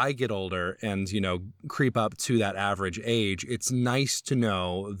 as I get older and, creep up to that average age, it's nice to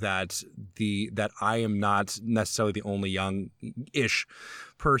know that I am not necessarily the only young-ish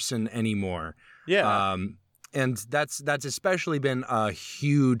person anymore. Yeah. And that's especially been a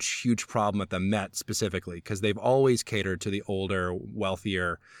huge, huge problem at the Met specifically, because they've always catered to the older,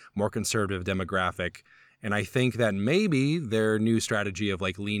 wealthier, more conservative demographic. And I think that maybe their new strategy of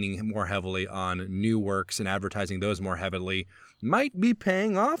like leaning more heavily on new works and advertising those more heavily might be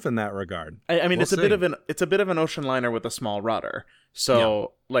paying off in that regard. I mean, We'll it's a bit of an ocean liner with a small rudder.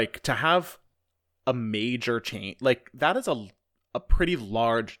 So like to have a major change, like that is a pretty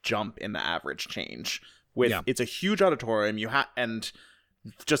large jump in the average change. It's a huge auditorium. And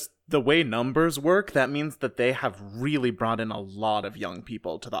just the way numbers work, that means that they have really brought in a lot of young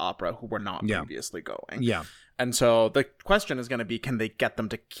people to the opera who were not previously going. Yeah. And so the question is going to be, can they get them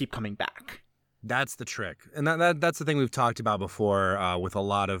to keep coming back? That's the trick. And that's the thing we've talked about before with a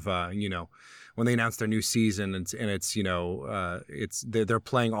lot of, when they announced their new season they're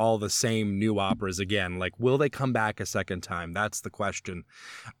playing all the same new operas again. Like, will they come back a second time? That's the question.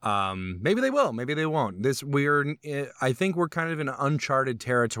 Maybe they will. Maybe they won't. I think we're kind of in uncharted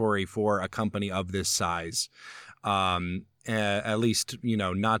territory for a company of this size. At least,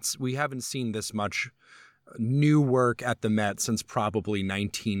 we haven't seen this much new work at the Met since probably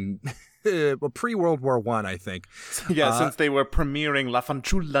pre-World War I, I think. Yeah, since they were premiering La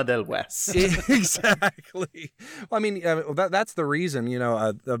Fanciulla del West. Exactly. Well, I mean, that's the reason,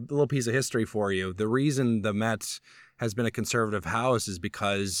 a little piece of history for you. The reason the Met has been a conservative house is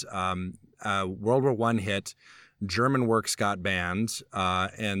because World War I hit, German works got banned,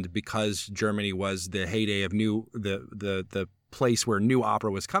 and because Germany was the heyday of the place where new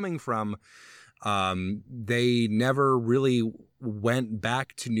opera was coming from, they never really went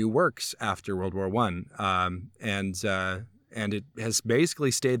back to new works after World War I, and it has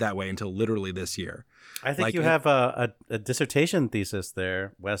basically stayed that way until literally this year. I think you have a dissertation thesis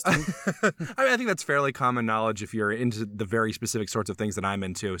there, Weston. I think that's fairly common knowledge if you're into the very specific sorts of things that I'm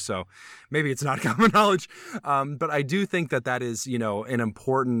into. So maybe it's not common knowledge, but I do think that is an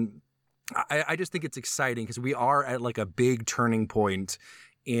important. I just think it's exciting because we are at like a big turning point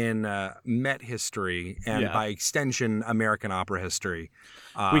in Met history and by extension American opera history.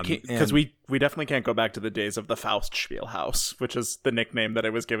 Because we definitely can't go back to the days of the Faust Spielhaus, which is the nickname that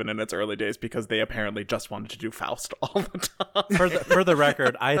it was given in its early days because they apparently just wanted to do Faust all the time. For the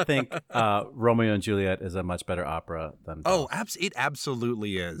record, I think Romeo and Juliet is a much better opera than Faust. It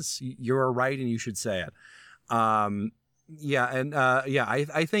absolutely is. You're right, and you should say it. I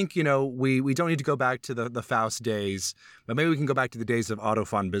think, we don't need to go back to the Faust days, but maybe we can go back to the days of Otto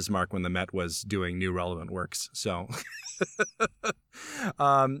von Bismarck when the Met was doing new relevant works. So,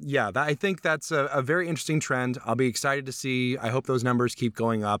 I think that's a very interesting trend. I'll be excited to see. I hope those numbers keep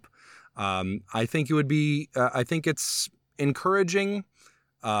going up. I think it would be, I think it's encouraging.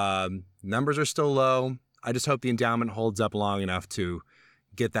 Numbers are still low. I just hope the endowment holds up long enough to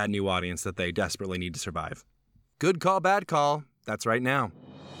get that new audience that they desperately need to survive. Good call, bad call. That's right now.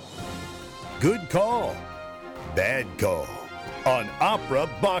 Good call, bad call on Opera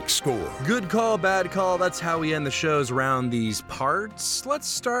Box Score. Good call, bad call. That's how we end the shows around these parts. Let's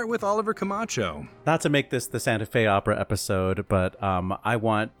start with Oliver Camacho. Not to make this the Santa Fe Opera episode, but I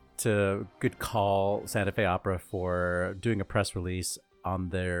want to good call Santa Fe Opera for doing a press release on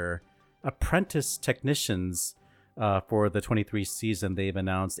their apprentice technicians for the 23 season. They've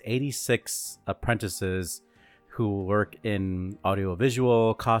announced 86 apprentices who work in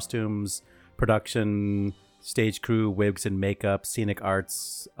audiovisual, costumes, production, stage crew, wigs and makeup, scenic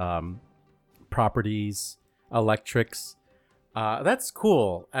arts, properties, electrics. That's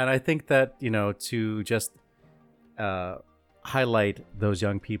cool. And I think that, to just highlight those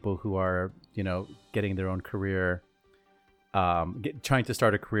young people who are, getting their own career, trying to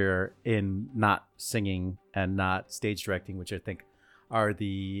start a career in not singing and not stage directing, which I think are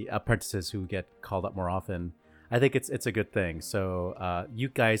the apprentices who get called up more often. I think it's a good thing. So you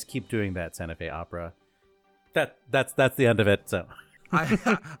guys keep doing that, Santa Fe Opera. That's the end of it. So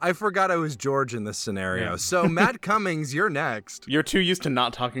I forgot I was George in this scenario. Yeah. So Matt Cummings, you're next. You're too used to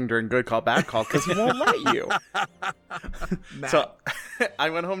not talking during good call, bad call because he won't let you. So I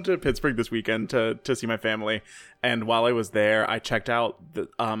went home to Pittsburgh this weekend to see my family, and while I was there, I checked out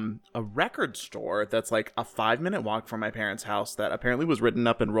a record store that's like a 5-minute walk from my parents' house that apparently was written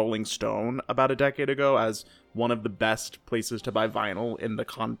up in Rolling Stone about a decade ago as one of the best places to buy vinyl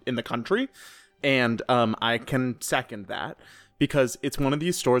in the country. And I can second that because it's one of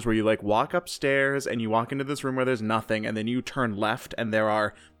these stores where you like walk upstairs and you walk into this room where there's nothing, and then you turn left and there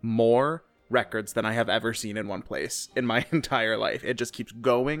are more records than I have ever seen in one place in my entire life. It just keeps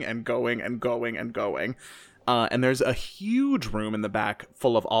going and going and going and going. And there's a huge room in the back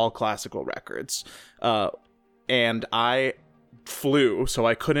full of all classical records. And I flew, so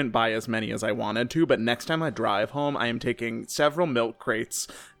I couldn't buy as many as I wanted to, but next time I drive home, I am taking several milk crates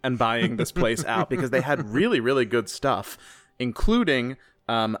and buying this place out because they had really, really good stuff, including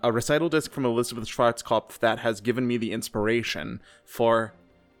a recital disc from Elizabeth Schwarzkopf that has given me the inspiration for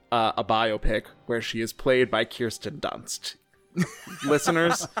a biopic where she is played by Kirsten Dunst.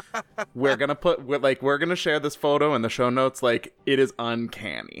 Listeners, we're gonna share this photo in the show notes. Like, it is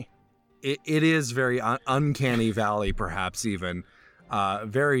uncanny. It is very uncanny valley, perhaps even.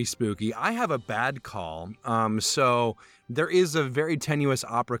 Very spooky. I have a bad call. So there is a very tenuous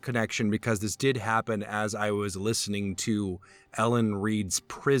opera connection because this did happen as I was listening to Ellen Reid's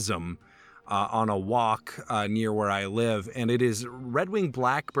Prism on a walk near where I live. And it is red-winged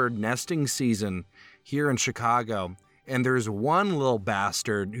blackbird nesting season here in Chicago. And there's one little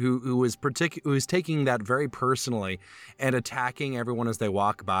bastard who is taking that very personally and attacking everyone as they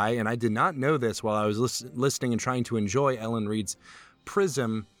walk by. And I did not know this while I was listening and trying to enjoy Ellen Reid's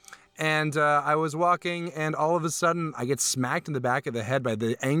Prism. And I was walking, and all of a sudden, I get smacked in the back of the head by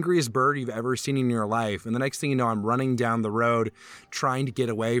the angriest bird you've ever seen in your life. And the next thing you know, I'm running down the road trying to get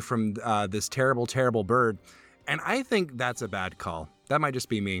away from this terrible, terrible bird. And I think that's a bad call. That might just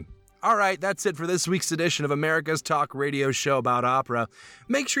be me. All right, that's it for this week's edition of America's Talk Radio Show about opera.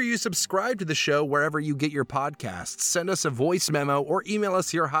 Make sure you subscribe to the show wherever you get your podcasts. Send us a voice memo or email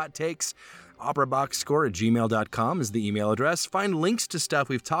us your hot takes. operaboxscore@gmail.com is the email address. Find links to stuff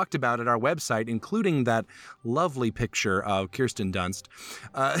we've talked about at our website, including that lovely picture of Kirsten Dunst.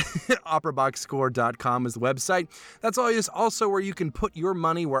 operaboxscore.com is the website. That's also where you can put your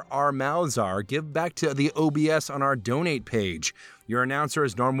money where our mouths are. Give back to the OBS on our donate page. Your announcer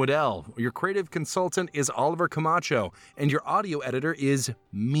is Norm Woodell. Your creative consultant is Oliver Camacho. And your audio editor is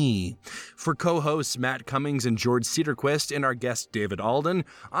me. For co-hosts Matt Cummings and George Cedarquist and our guest David Alden,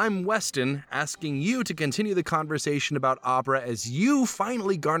 I'm Weston, asking you to continue the conversation about opera as you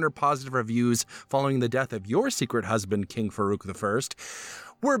finally garner positive reviews following the death of your secret husband, King Farouk I.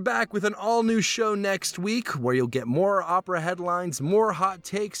 We're back with an all-new show next week where you'll get more opera headlines, more hot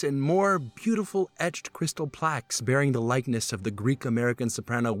takes, and more beautiful etched crystal plaques bearing the likeness of the Greek-American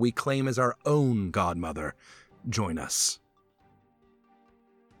soprano we claim as our own godmother. Join us.